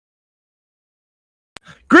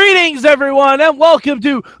Greetings, everyone, and welcome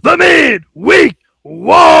to the Midweek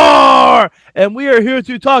War. And we are here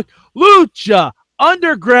to talk Lucha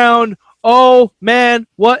Underground. Oh, man,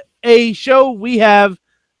 what a show we have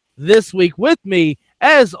this week. With me,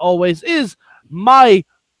 as always, is my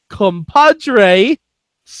compadre,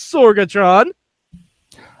 Sorgatron.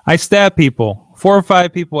 I stab people, 4 or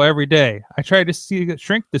 5 people every day. I tried to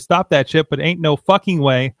shrink to stop that shit, but ain't no fucking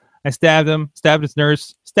way. I stabbed him, stabbed his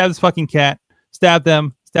nurse, stabbed his fucking cat, stabbed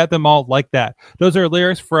them all like that. Those are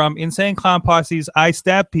lyrics from Insane Clown Posse's I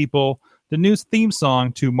Stab People, the new theme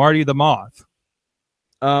song to Marty the Moth.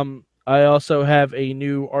 I also have a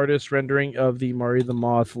new artist rendering of the Marty the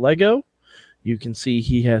Moth Lego. You can see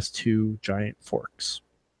he has 2 giant forks.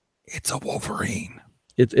 It's a Wolverine.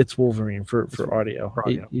 It's Wolverine for audio.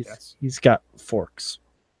 He's got forks.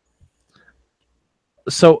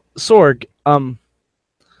 So, Sorg, I'm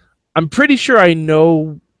pretty sure I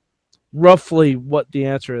know roughly what the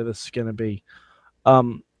answer to this is going to be.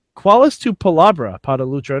 ¿Cuál es tu palabra para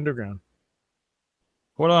Lucha Underground?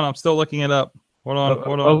 Hold on, I'm still looking it up. Hold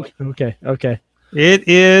on. Okay. It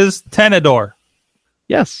is tenedor.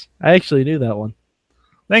 Yes, I actually knew that one.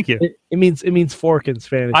 Thank you. It means fork in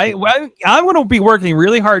Spanish. I'm going to be working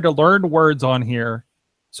really hard to learn words on here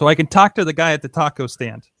so I can talk to the guy at the taco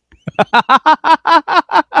stand.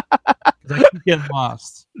 I keep getting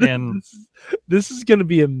lost. And this is going to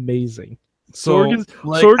be amazing. So,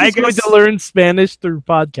 Sorg is going to learn Spanish through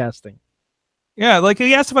podcasting. Yeah, like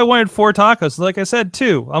he asked if I wanted 4 tacos. Like I said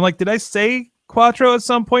 2. I'm like, did I say cuatro at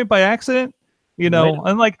some point by accident? You know,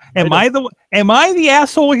 I'm like, am I the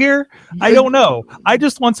asshole here? I don't know. I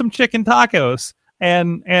just want some chicken tacos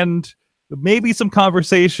and maybe some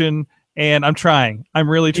conversation. And I'm trying. I'm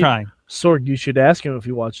really trying. Sorg, you should ask him if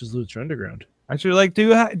he watches Lucha Underground. I should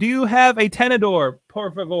do you have a tenedor,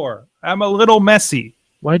 por favor? I'm a little messy.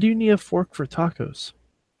 Why do you need a fork for tacos?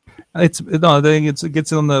 It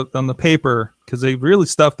gets on the paper because they really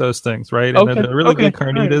stuff those things, right? And they're really good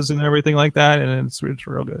carnitas and everything like that, and it's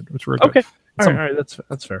real good. It's real good. Okay. All right,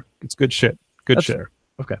 that's fair. It's good shit. Good shit. Fair.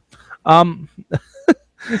 Okay.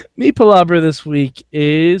 Mi palabra this week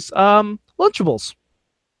is Lunchables.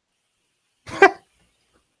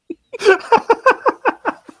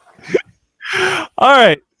 All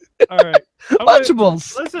right.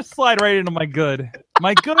 Lunchables. Let's just slide right into my good.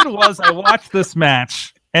 My good was I watched this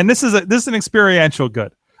match, and this is an experiential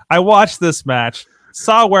good. I watched this match,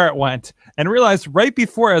 saw where it went, and realized right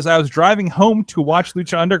before, as I was driving home to watch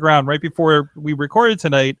Lucha Underground, right before we recorded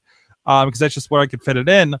tonight, because that's just where I could fit it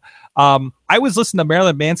in. I was listening to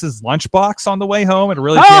Marilyn Manson's Lunchbox on the way home and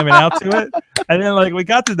really jamming out to it. And then we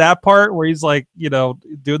got to that part where he's doing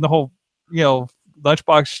the whole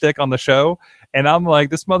Lunchbox shtick on the show, and I'm like,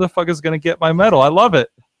 this motherfucker's gonna get my medal. I love it.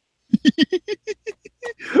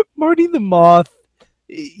 Marty the Moth.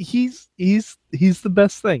 He's the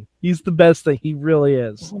best thing. He's the best thing. He really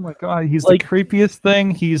is. Oh my god, he's the creepiest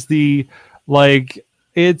thing. He's the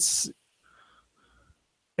it's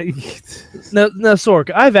now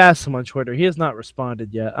Sorg, I've asked him on Twitter. He has not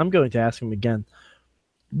responded yet. I'm going to ask him again.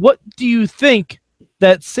 What do you think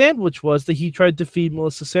that sandwich was that he tried to feed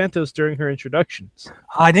Melissa Santos during her introductions?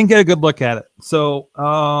 I didn't get a good look at it. So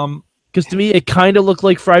because to me it kind of looked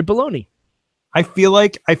like fried bologna. I feel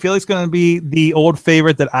like it's going to be the old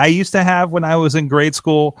favorite that I used to have when I was in grade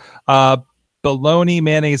school, bologna,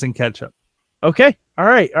 mayonnaise, and ketchup. Okay. All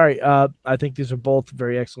right. I think these are both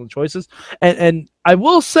very excellent choices. And I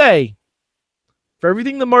will say, for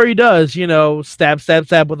everything that Marty does,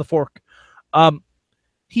 stab with a fork,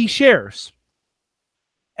 he shares.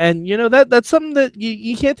 And, that's something that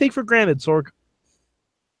you can't take for granted, Sorg.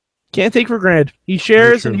 Can't take for granted. He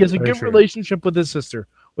shares, and he has a good relationship with his sister,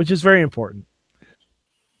 which is very important.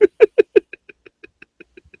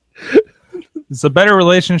 It's a better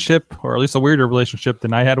relationship, or at least a weirder relationship,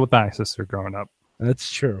 than I had with my sister growing up.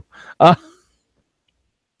 That's true.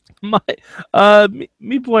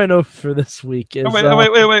 Mi bueno for this week is...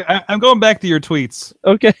 Wait. I'm going back to your tweets.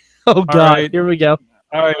 Okay. Oh, God. Right. Here we go.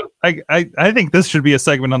 All right. I think this should be a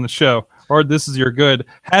segment on the show, or this is your good.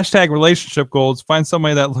 # relationship goals. Find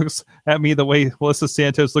somebody that looks at me the way Melissa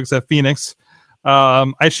Santos looks at Phoenix.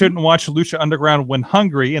 I shouldn't watch Lucha Underground when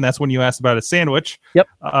hungry, and that's when you asked about a sandwich. Yep.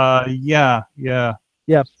 Yeah.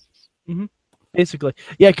 Mm-hmm. Basically,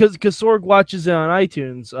 yeah, because Sorg watches it on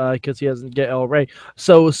iTunes because he doesn't get El Rey.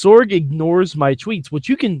 So Sorg ignores my tweets, which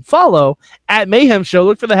you can follow at Mayhem Show.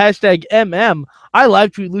 Look for the # MM. I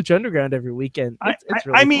live tweet Lucha Underground every weekend. It's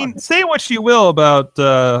really fun. Say what you will about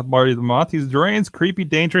Marty the Moth. He's deranged, creepy,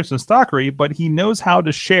 dangerous, and stalkery, but he knows how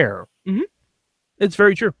to share. Mm-hmm. It's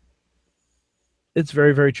very true. It's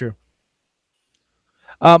very, very true.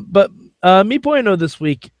 But Me bueno this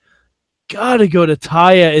week. Gotta go to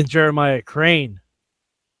Taya and Jeremiah Crane.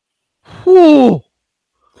 Whew.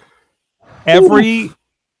 Every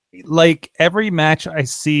match I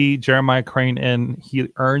see Jeremiah Crane in, he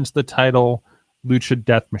earns the title Lucha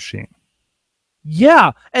Death Machine.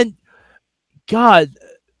 Yeah, and God,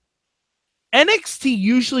 NXT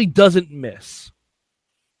usually doesn't miss.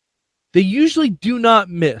 They usually do not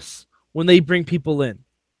miss when they bring people in.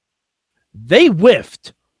 They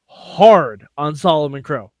whiffed hard on Solomon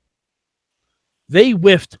Crow. They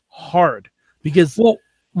whiffed hard because he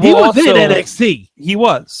was in NXT. He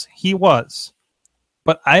was.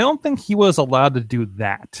 But I don't think he was allowed to do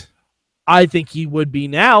that. I think he would be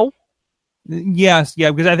now. Yes, yeah,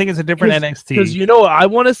 because I think it's a different NXT. Because you know what I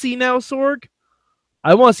want to see now, Sorg?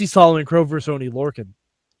 I want to see Solomon Crow versus Oney Lorcan.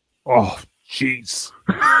 Oh, jeez.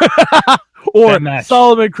 Or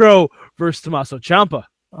Solomon Crow versus Tommaso Ciampa.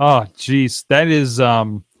 Oh, jeez. That is that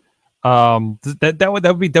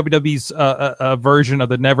would be WWE's version of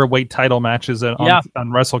the Neverweight title matches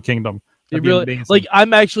on Wrestle Kingdom. It really, like,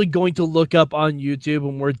 I'm actually going to look up on YouTube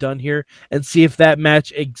when we're done here and see if that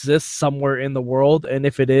match exists somewhere in the world. And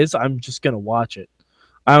if it is, I'm just going to watch it.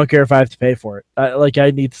 I don't care if I have to pay for it.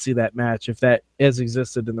 I need to see that match if that has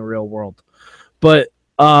existed in the real world. But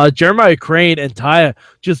Jeremiah Crane and Taya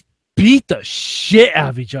just beat the shit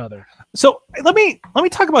out of each other. So let me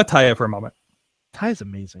talk about Taya for a moment. Taya's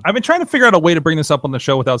amazing. I've been trying to figure out a way to bring this up on the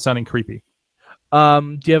show without sounding creepy.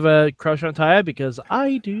 Do you have a crush on Taya? Because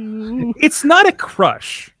I do. It's not a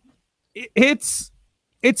crush. It's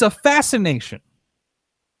a fascination.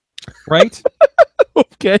 Right?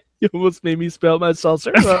 Okay. You almost made me spell my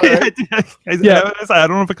seltzer. Right. I don't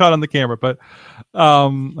know if I caught it on the camera, but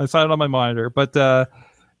I saw it on my monitor. But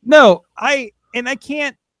no, I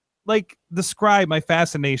can't describe my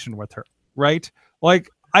fascination with her, right?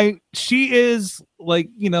 She is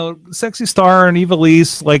Sexy Star and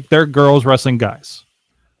Ivelisse, they're girls wrestling guys.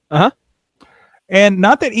 Uh-huh. And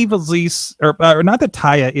not that Ivelisse or not that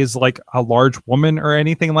Taya is a large woman or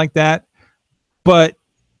anything like that, but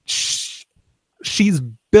she's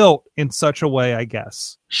built in such a way, I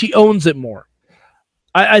guess. She owns it more.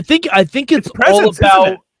 I think it's presence,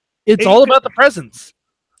 all about the presence.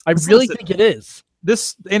 I really think it is.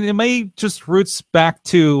 This, and it may just roots back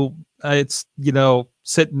to it's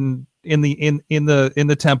sitting in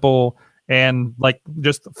the temple and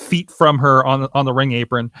just feet from her on the ring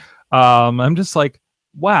apron. I'm just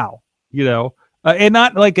wow, and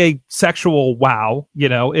not a sexual wow,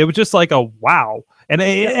 it was just a wow. And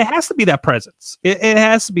it has to be that presence. It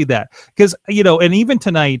has to be that, because and even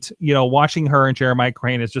tonight, watching her and Jeremiah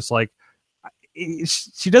Crane is just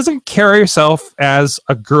she doesn't carry herself as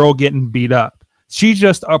a girl getting beat up. She's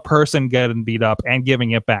just a person getting beat up and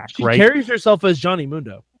giving it back. She right? carries herself as Johnny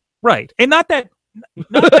Mundo. Right. And not that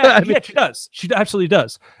she does. She absolutely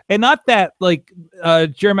does. And not that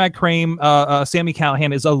Jeremiah Crane, Sami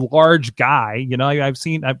Callihan is a large guy.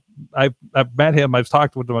 I've met him. I've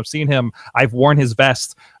talked with him. I've seen him. I've worn his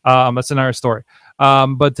vest. That's another story.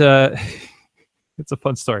 But it's a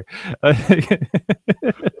fun story.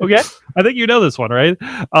 Okay. I think you know this one, right?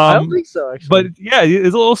 I don't think so, actually. But yeah,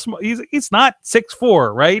 he's a little small. He's not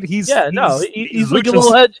 6'4", right? He's like a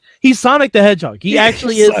little hedge. He's Sonic the Hedgehog. He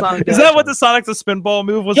actually is Sonic the Hedgehog. Is that what the Sonic the Spinball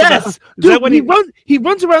move was? Yes. Dude, that when he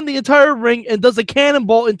runs around the entire ring and does a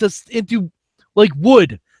cannonball into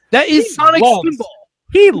wood. That is Sonic's Spinball.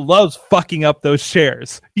 He loves fucking up those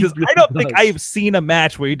chairs. Because I don't think I've seen a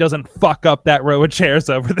match where he doesn't fuck up that row of chairs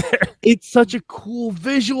over there. It's such a cool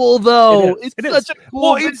visual, though. It's such a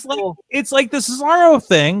cool visual. It's like the Cesaro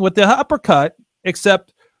thing with the uppercut,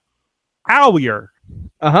 except owier.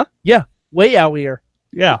 Uh-huh. Yeah. Way owier.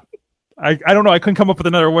 Yeah. I don't know. I couldn't come up with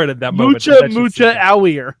another word at that moment. Mucha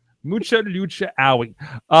owier. Mucha lucha owie.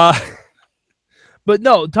 But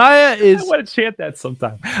no, Taya is... I want to chant that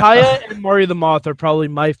sometime. Taya and Marty the Moth are probably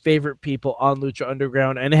my favorite people on Lucha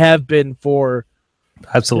Underground and have been for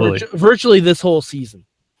absolutely virtually this whole season.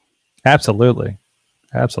 Absolutely.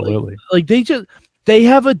 They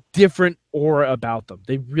have a different aura about them.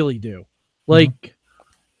 They really do.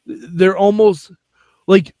 They're almost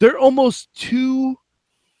too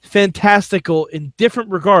fantastical in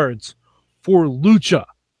different regards for Lucha.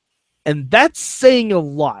 And that's saying a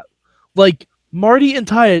lot. Marty and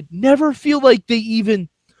Taya never feel like they even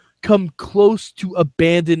come close to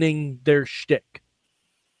abandoning their shtick.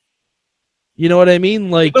 You know what I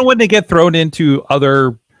mean? Even when they get thrown into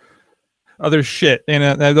other shit,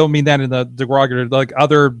 and I don't mean that in the derogatory,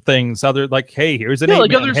 other things, hey, here's an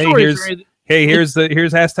other stories.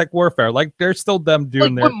 Here's Aztec Warfare. They're still them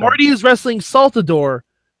doing their when thing. Marty is wrestling Saltador,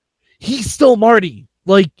 he's still Marty.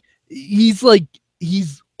 He's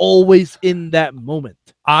always in that moment.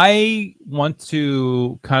 I want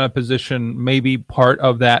to kind of position maybe part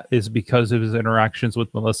of that is because of his interactions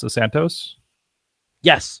with Melissa Santos.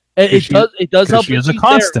 Yes, it does help. She is a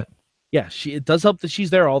constant. There. Yeah, it does help that she's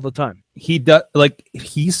there all the time. He does,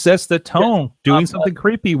 he sets the tone, doing something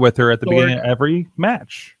creepy with her at the beginning of every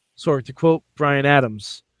match. Sorry, to quote Bryan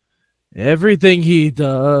Adams, everything he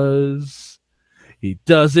does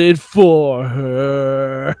it for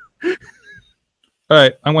her. All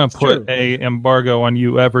right, I'm going to put a embargo on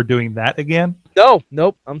you ever doing that again.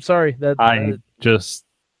 Nope. I'm sorry. I'm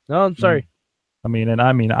sorry. I mean,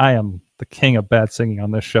 I am the king of bad singing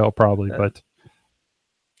on this show, probably, but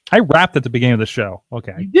I rapped at the beginning of the show.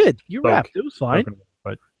 Okay, you did. You rapped. It was fine.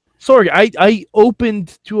 But sorry, I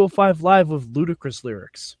opened 205 Live with ludicrous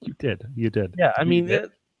lyrics. You did. Yeah, I mean,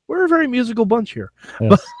 we're a very musical bunch here.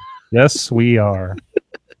 Yes, yes we are.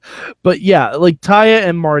 But yeah, like Taya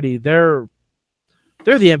and Marty, they're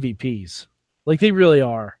the MVPs. Like they really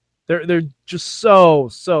are. They're just so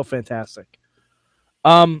fantastic.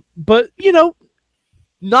 But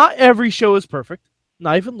not every show is perfect.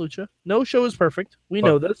 Not even Lucha. No show is perfect. We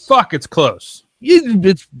know this. Fuck, it's close.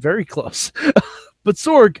 It's very close. But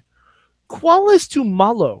Sorg, ¿cuál es tu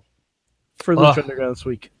malo for Lucha Underground this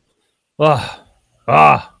week? I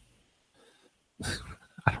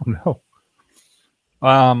don't know.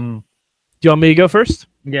 Do you want me to go first?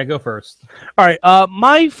 Yeah, go first. All right.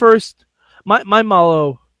 My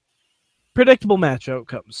malo, predictable match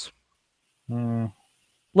outcomes.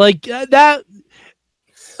 Like that.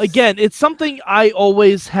 Again, it's something I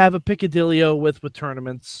always have a picadillo with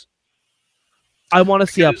tournaments. I want to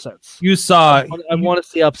see upsets. I want to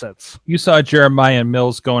see upsets. You saw Jeremiah and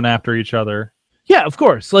Mills going after each other. Yeah, of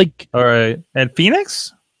course. Like, all right, and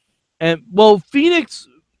Phoenix,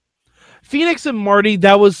 Phoenix and Marty,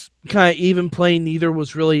 that was kind of even playing. Neither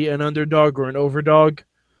was really an underdog or an overdog.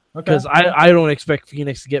 Because I don't expect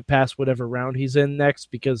Phoenix to get past whatever round he's in next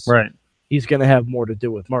because he's going to have more to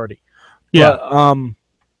do with Marty. Yeah.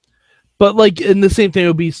 But like, and the same thing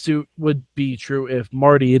would be true if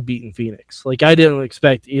Marty had beaten Phoenix. Like, I didn't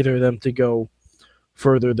expect either of them to go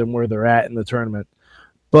further than where they're at in the tournament.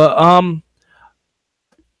 But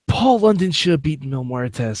Paul London should have beaten Mil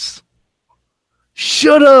Muertes.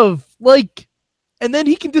 Should have. Like, and then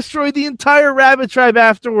he can destroy the entire Rabbit Tribe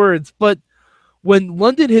afterwards. But when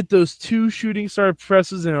London hit those 2 shooting star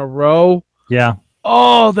presses in a row,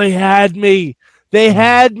 they had me.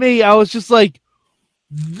 I was just like,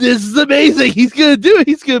 this is amazing. He's going to do it.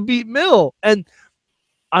 He's going to beat Mill. And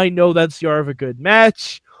I know that's the art of a good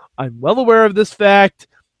match. I'm well aware of this fact.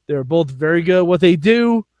 They're both very good at what they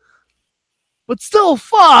do. But still,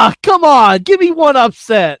 fuck. Come on. Give me one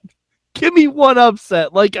upset.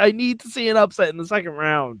 Like, I need to see an upset in the second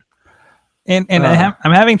round. And I'm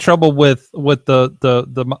having trouble with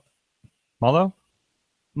the Malo.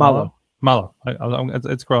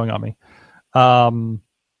 It's growing on me.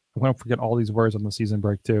 I'm going to forget all these words on the season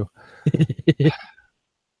break too.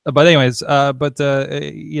 But anyways, despite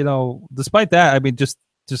that, I mean, just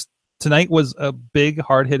tonight was a big,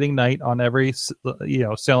 hard hitting night on every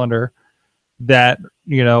cylinder. That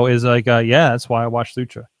is like, that's why I watch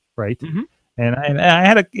Lucha, right? Mm-hmm. And I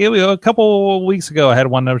had a couple of weeks ago, I had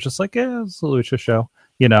one that was just like, it's a Lucha show,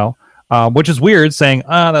 which is weird saying,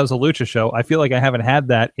 that was a Lucha show. I feel like I haven't had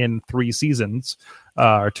that in 3 seasons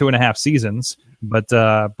or 2.5 seasons. But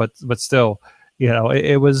still,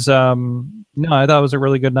 it was I thought it was a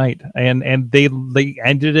really good night, and they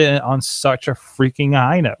ended it on such a freaking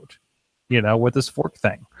high note, with this fork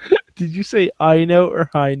thing. Did you say I note or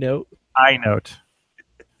high note? High note.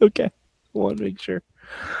 Okay, I want to make sure.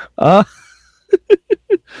 All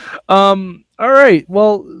right.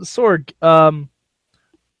 Well, Sorg,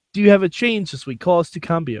 do you have a change this week? Call us to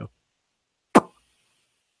Cambio.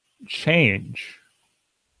 Change.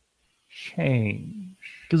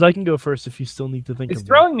 Because I can go first if you still need to think. It's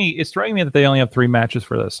throwing me that they only have 3 matches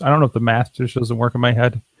for this. I don't know if the math just doesn't work in my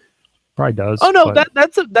head. Probably does. Oh no,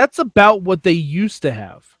 that's about what they used to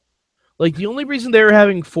have. Like, the only reason they were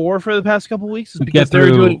having 4 for the past couple of weeks is because they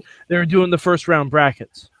were doing the first round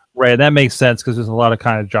brackets. Right, that makes sense because there's a lot of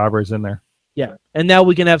kind of jobbers in there. Yeah, and now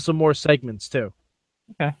we can have some more segments too.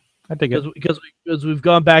 Okay, I dig it because we've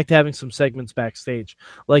gone back to having some segments backstage.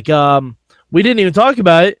 Like, we didn't even talk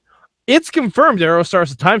about it. It's confirmed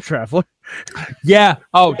Aerostar's a time traveler. Yeah.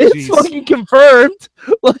 Oh, it's fucking confirmed.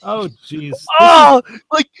 Like, oh, jeez.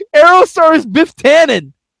 Like, Aerostar is Biff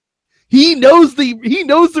Tannen. He knows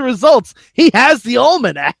the results. He has the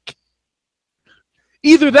almanac.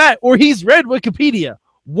 Either that or he's read Wikipedia.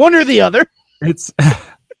 One or the other. It's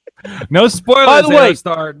no spoilers. By the way,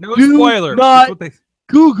 Aerostar. No spoilers. Not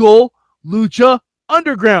Google Lucha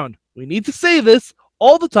Underground. We need to say this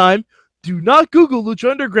all the time. Do not Google Lucha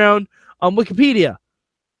Underground on Wikipedia.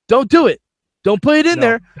 Don't do it. Don't put it in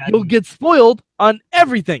there. You'll get spoiled on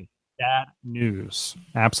everything. Bad news.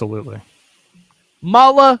 Absolutely.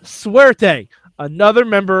 Mala Suerte, another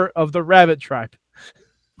member of the Rabbit Tribe.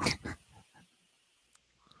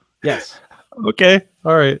 Yes. Okay.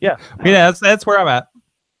 All right. Yeah. Yeah, that's where I'm at.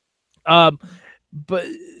 But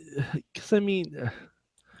because I mean,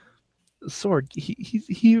 Sorg,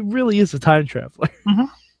 he really is a time traveler.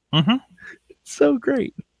 Mm-hmm. Mm-hmm. It's so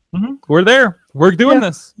great. Mm-hmm. We're there. We're doing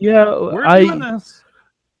this. Yeah, We're doing this.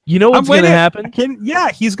 You know what's going to happen?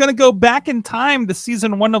 He's going to go back in time to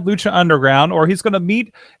season 1 of Lucha Underground, or he's going to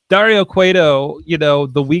meet Dario Cueto,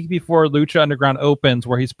 the week before Lucha Underground opens,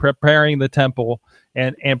 where he's preparing the temple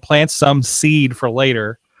and plants some seed for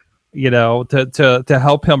later, to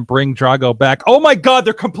help him bring Drago back. Oh my God,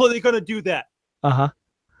 they're completely going to do that. Uh-huh.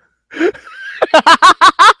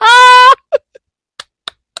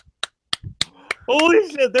 Holy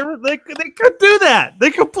shit, they could do that. They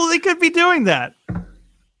completely could be doing that.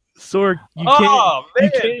 Sorg,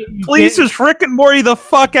 please just Rick and Morty the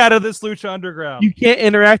fuck out of this Lucha Underground. You can't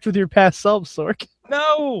interact with your past self, Sorg.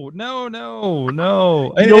 No.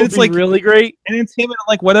 And it's like really great. And it's him in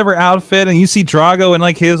like whatever outfit, and you see Drago in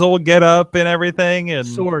like his old get up and everything. And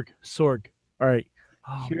Sorg. All right.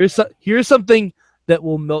 Here's something that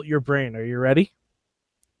will melt your brain. Are you ready?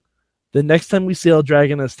 The next time we see El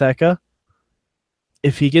Dragon Azteca,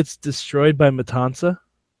 if he gets destroyed by Matanza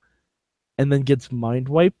and then gets mind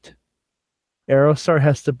wiped, Aerostar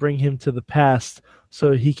has to bring him to the past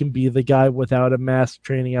so he can be the guy without a mask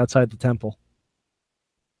training outside the temple.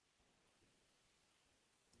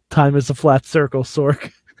 Time is a flat circle,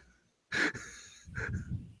 Sorg.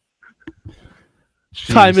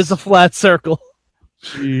 Time is a flat circle.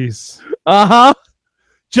 Jeez. Uh-huh.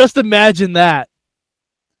 Just imagine that.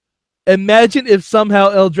 Imagine if somehow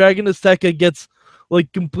El Dragon Azteca gets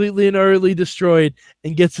like completely and utterly destroyed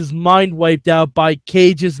and gets his mind wiped out by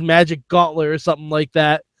Cage's magic gauntlet or something like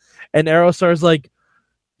that. And Aerostar's like,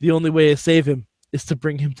 the only way to save him is to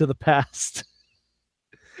bring him to the past.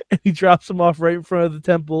 And he drops him off right in front of the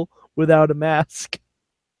temple without a mask.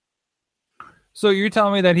 So you're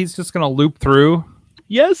telling me that he's just going to loop through?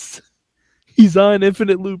 Yes. He's on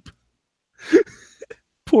infinite loop.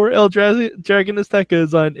 Poor El Dragon Azteca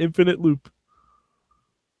is on infinite loop.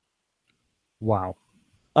 Wow.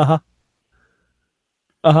 Uh-huh.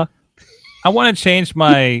 I want to change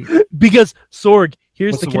my... Because, Sorg,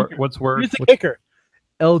 here's the kicker. What's word? Here's the kicker.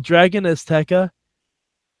 El Dragon Azteca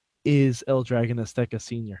is El Dragon Azteca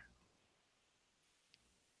Sr.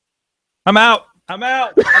 I'm out. I'm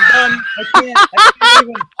done.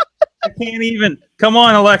 I can't even. Come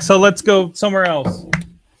on, Alexa. Let's go somewhere else.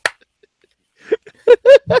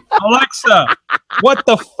 Alexa, what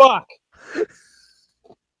the fuck?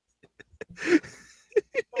 Sorry,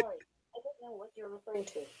 I don't know what you're referring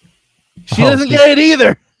to. She doesn't get it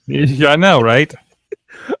either. Yeah, I know, right?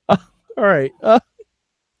 All right.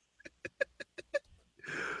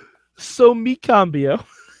 So Mikambio.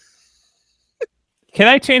 Can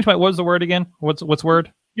I change my? What's the word again? What's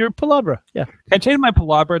word? Your palabra. Yeah. Can I change my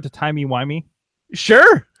palabra to timey-wimey?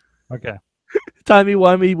 Sure. Okay.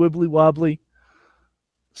 Timey-wimey, wibbly-wobbly.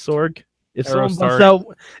 Sorg. If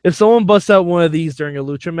someone busts out one of these during a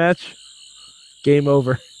lucha match, game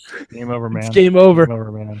over. Game over, man. It's game over. Game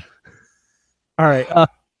over, man. All right.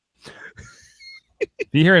 Do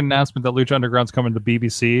you hear an announcement that Lucha Underground's coming to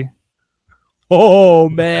BBC? Oh,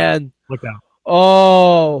 man. Look out.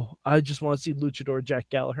 Oh, I just want to see Luchador Jack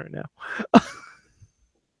Gallagher now.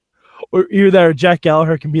 Or either that or Jack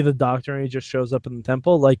Gallagher can be the doctor and he just shows up in the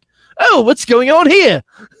temple like, oh, what's going on here?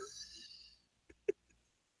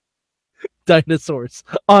 Dinosaurs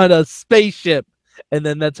on a spaceship. And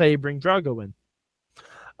then that's how you bring Drago in.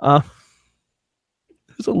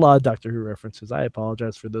 There's a lot of Doctor Who references. I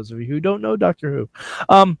apologize for those of you who don't know Doctor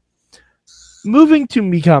Who. Moving to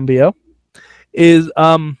Mikambio is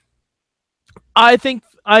I think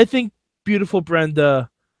Beautiful Brenda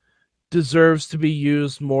deserves to be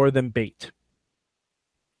used more than bait.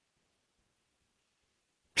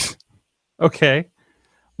 Okay.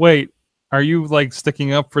 Wait, are you like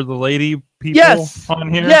sticking up for the lady people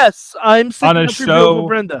on here? Yes, I'm sticking up for Beautiful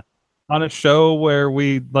Brenda. On a show where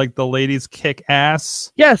we like the ladies kick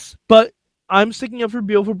ass? Yes, but I'm sticking up for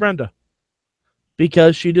Beautiful Brenda.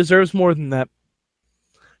 Because she deserves more than that.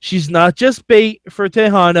 She's not just bait for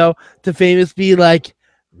Tejano to famous be like,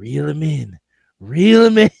 reel him in.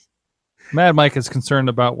 Mad Mike is concerned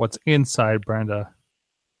about what's inside Brenda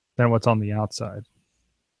than what's on the outside.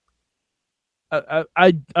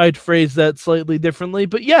 I'd phrase that slightly differently,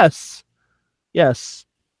 but yes. Yes,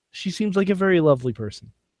 she seems like a very lovely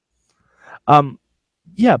person. Um,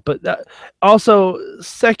 yeah, but also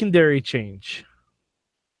secondary change.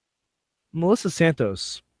 Melissa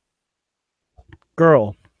Santos,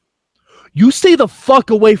 girl, you stay the fuck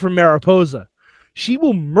away from Mariposa. She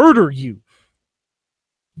will murder you.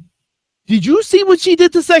 Did you see what she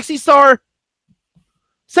did to Sexy Star?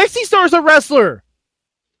 Sexy Star's a wrestler.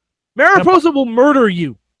 Mariposa will murder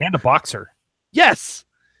you. And a boxer. Yes.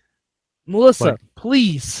 Melissa, Like-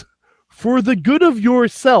 please, for the good of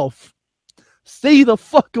yourself, stay the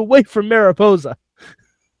fuck away from Mariposa.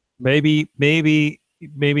 Maybe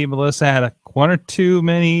Melissa had one or too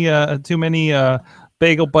many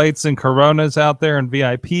bagel bites and Coronas out there in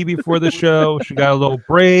VIP before the show. She got a little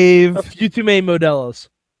brave. A few too many Modelo's.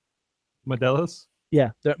 Modelo's?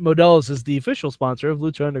 Yeah, Modelo's is the official sponsor of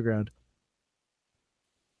Lucha Underground.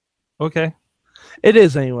 Okay. It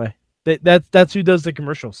is anyway. That's who does the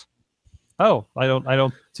commercials. Oh, I don't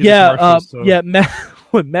see the commercials. So. Yeah.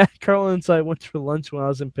 When Matt Carlin and I went to lunch when I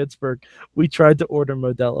was in Pittsburgh, we tried to order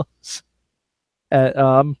Modelo's at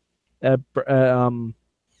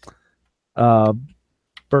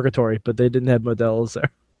Purgatory, but they didn't have Modelo's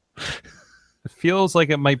there. It feels like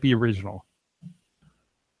it might be original.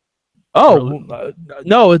 Oh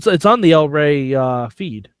no, it's on the El Rey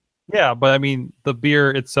feed. Yeah, but I mean the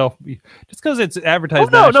beer itself, just because it's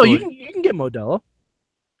advertised. Oh no, nationally- you can get Modelo.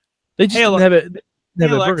 They just Hey, didn't have it. Hey,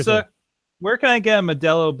 Have it Alexa, Purgatory. where can I get a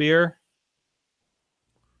Modelo beer?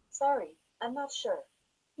 Sorry, I'm not sure.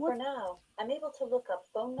 For now, I'm able to look up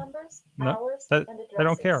phone numbers, No, hours, that- and addresses. I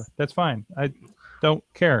don't care. That's fine. I don't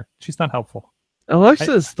care. She's not helpful.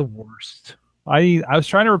 Alexa is the worst. I was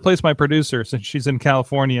trying to replace my producer since she's in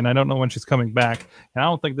California and I don't know when she's coming back. And I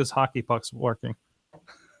don't think this hockey puck's working.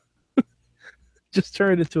 Just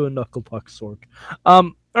turn it into a knuckle puck, Sorg.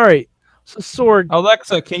 All right. So Sorg,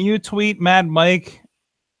 Alexa, can you tweet Mad Mike?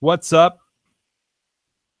 What's up?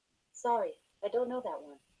 Sorry, I don't know that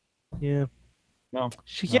one. yeah, No.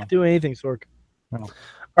 she can't do anything, Sorg. No. All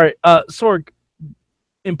right, Sorg.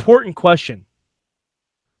 Important question,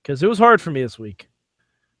 because it was hard for me this week.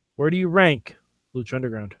 Where do you rank Lucha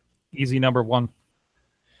Underground? Easy number one.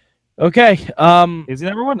 Okay. Easy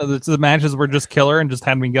number one. The matches were just killer and just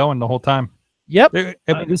had me going the whole time. Yep. I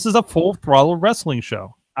mean, this is a full throttle wrestling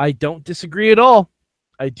show. I don't disagree at all.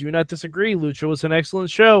 I do not disagree. Lucha was an excellent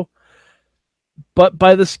show, but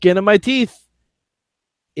by the skin of my teeth,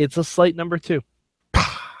 it's a slight number 2.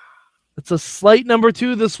 It's a slight number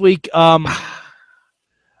 2 this week.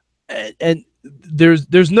 And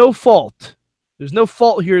there's no fault. There's no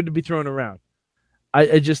fault here to be thrown around.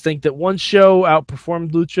 I just think that one show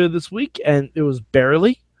outperformed Lucha this week, and it was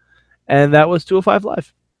barely, and that was 205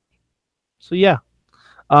 Live. So yeah,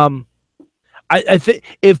 I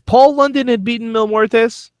think if Paul London had beaten Mil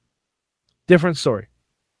Muertes, different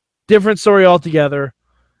story altogether.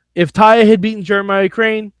 If Taya had beaten Jeremiah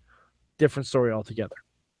Crane, different story altogether.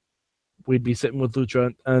 We'd be sitting with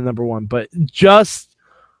Lucha number 1, but just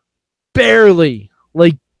barely,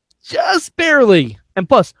 just barely. And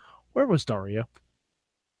plus, where was Dario?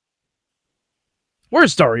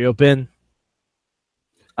 Where's Dario been?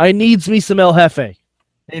 I needs me some El Jefe.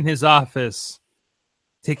 In his office,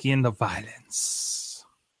 taking in the violence.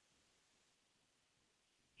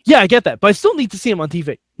 Yeah, I get that, but I still need to see him on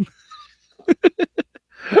TV.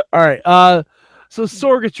 All right. So I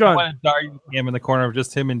Sorgatron, wanted Dario him in the corner of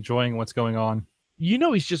just him enjoying what's going on. you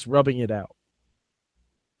know he's just rubbing it out.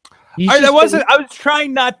 I was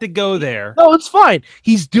trying not to go there. No, it's fine.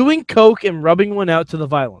 He's doing coke and rubbing one out to the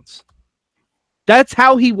violence. That's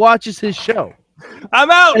how he watches his show. I'm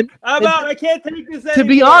out. And- I'm and out. I can't take this anymore. To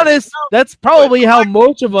be honest, that's probably how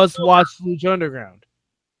most of us watch Lucha Underground.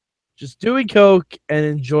 Just doing coke and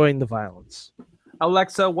enjoying the violence.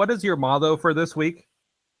 Alexa, what is your motto for this week?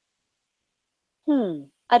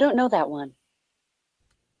 I don't know that one.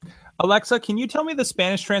 Alexa, can you tell me the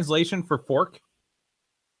Spanish translation for fork?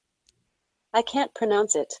 I can't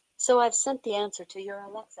pronounce it, so I've sent the answer to your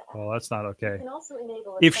Alexa app. Oh, that's not You okay. can also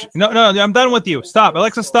enable a If no, I'm done with you. Stop,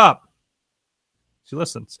 Alexa, stop. She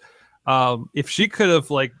listens. If she could have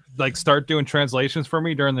like start doing translations for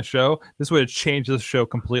me during the show, this would have changed the show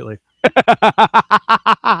completely.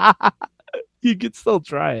 You could still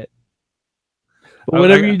try it. But Oh,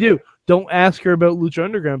 whatever I- you do, don't ask her about Lucha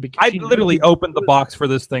Underground because I she literally knows- opened the box for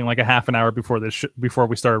this thing like a half an hour before before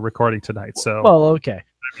we started recording tonight. So Well, okay.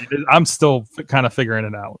 I'm still kind of figuring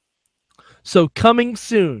it out. So coming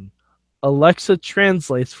soon, Alexa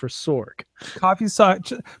translates for Sorg. Coffee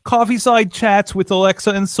side chats with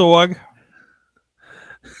Alexa and Sorg.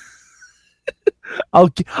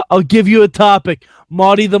 I'll give you a topic.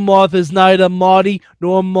 Marty the Moth is neither Marty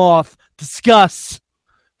nor Moth Discuss.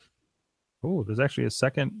 Oh, there's actually a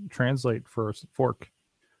second translate for fork.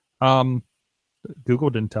 Google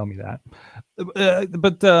didn't tell me that.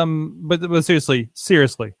 But seriously,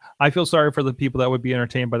 I feel sorry for the people that would be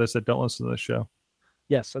entertained by this that don't listen to this show.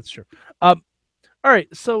 Yes, that's true. All right,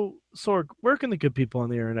 so Sorg, where can the good people on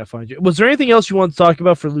the internet find you? Was there anything else you want to talk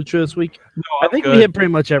about for Lucha this week? No, I think we hit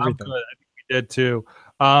pretty much everything. I think we did too.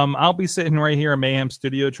 I'll be sitting right here in Mayhem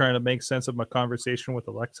Studio trying to make sense of my conversation with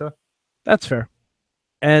Alexa. That's fair.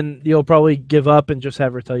 And you'll probably give up and just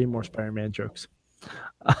have her tell you more Spider-Man jokes.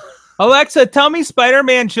 Alexa, tell me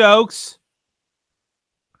Spider-Man jokes.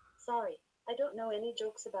 Sorry, I don't know any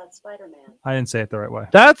jokes about Spider-Man. I didn't say it the right way.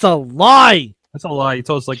 That's a lie. That's a lie. You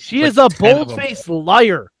told us she is a 10 of them. bold-faced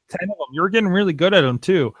liar. 10 of them. You're getting really good at them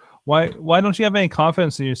too. Why don't you have any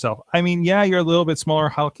confidence in yourself? I mean, yeah, you're a little bit smaller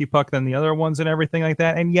hockey puck than the other ones and everything like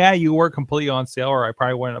that. And yeah, you were completely on sale, or I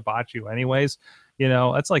probably wouldn't have bought you anyways. You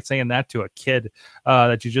know, that's like saying that to a kid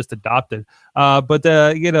that you just adopted.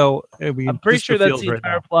 You know, I'm pretty sure that's the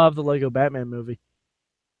entire plot of the Lego Batman movie.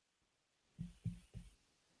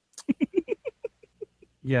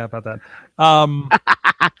 Yeah, about that. All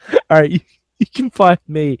right, you can find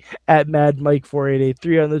me at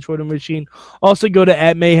MadMike4883 on the Twitter machine. Also, go to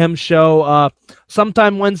 @MayhemShow.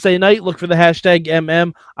 Sometime Wednesday night, look for the hashtag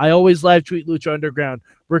MM. I always live tweet Lucha Underground,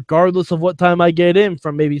 regardless of what time I get in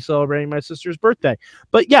from maybe celebrating my sister's birthday.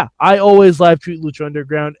 But yeah, I always live tweet Lucha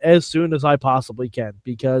Underground as soon as I possibly can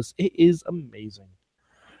because it is amazing.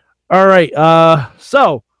 All right,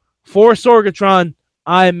 so for Sorgatron,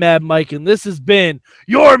 I'm Mad Mike, and this has been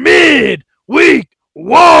your midweek.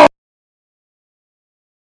 Whoa!